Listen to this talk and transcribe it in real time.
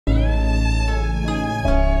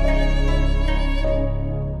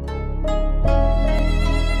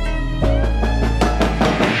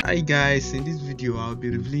Hi guys, in this video I'll be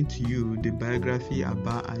revealing to you the biography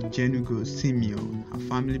about Ajanigo Simeon, her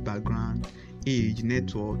family background, age,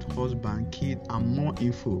 net worth, husband, kid, and more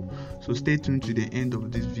info. So stay tuned to the end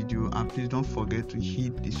of this video and please don't forget to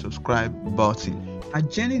hit the subscribe button.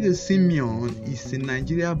 Ajanigo Simeon is a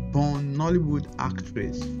Nigeria-born Nollywood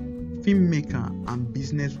actress, filmmaker, and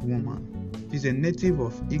businesswoman. She's a native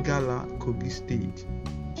of Igala, Kogi State.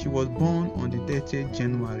 She was born on the 30th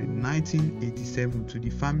January 1987 to the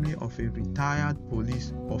family of a retired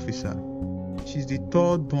police officer. She's the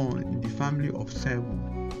third born in the family of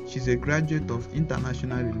 7. She's a graduate of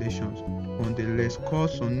International Relations from the Les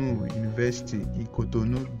Sonu University in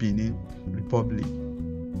Cotonou, Benin Republic.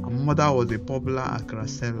 Her mother was a popular Accra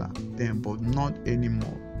seller then, but not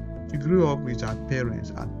anymore. She grew up with her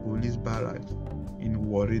parents at police barracks in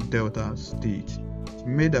Warri, Delta State. She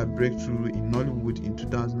made her breakthrough in Nollywood in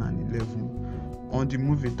 2011 on the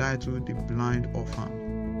movie titled The Blind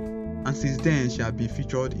Orphan, and since then she has been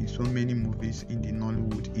featured in so many movies in the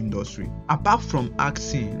Nollywood industry. Apart from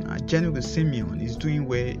acting, Ajanigo Simeon is doing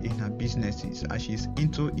well in her businesses as she is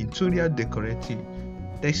into interior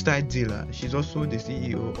decorating, textile dealer. She's also the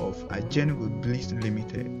CEO of Ajanigo Bliss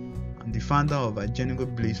Limited and the founder of Ajanigo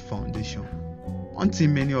Bliss Foundation. One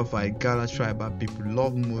thing many of our Igala tribal people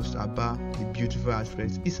love most about the beautiful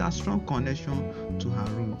actress is her strong connection to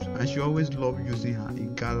her roots, and she always loved using her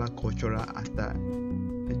Igala cultural attire.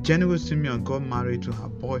 Ajanigo Simeon got married to her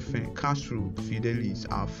boyfriend Castro Fidelis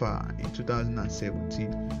Alpha in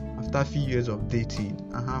 2017 after a few years of dating,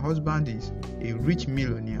 and her husband is a rich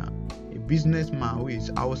millionaire, a businessman who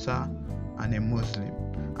is Hausa and a Muslim,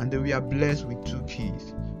 and they were blessed with 2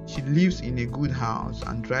 kids. She lives in a good house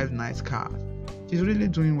and drives nice cars. She's really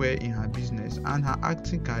doing well in her business and her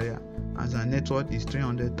acting career, as her net worth is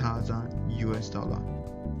 $300,000 US.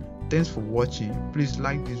 Thanks for watching. Please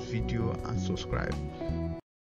like this video and subscribe.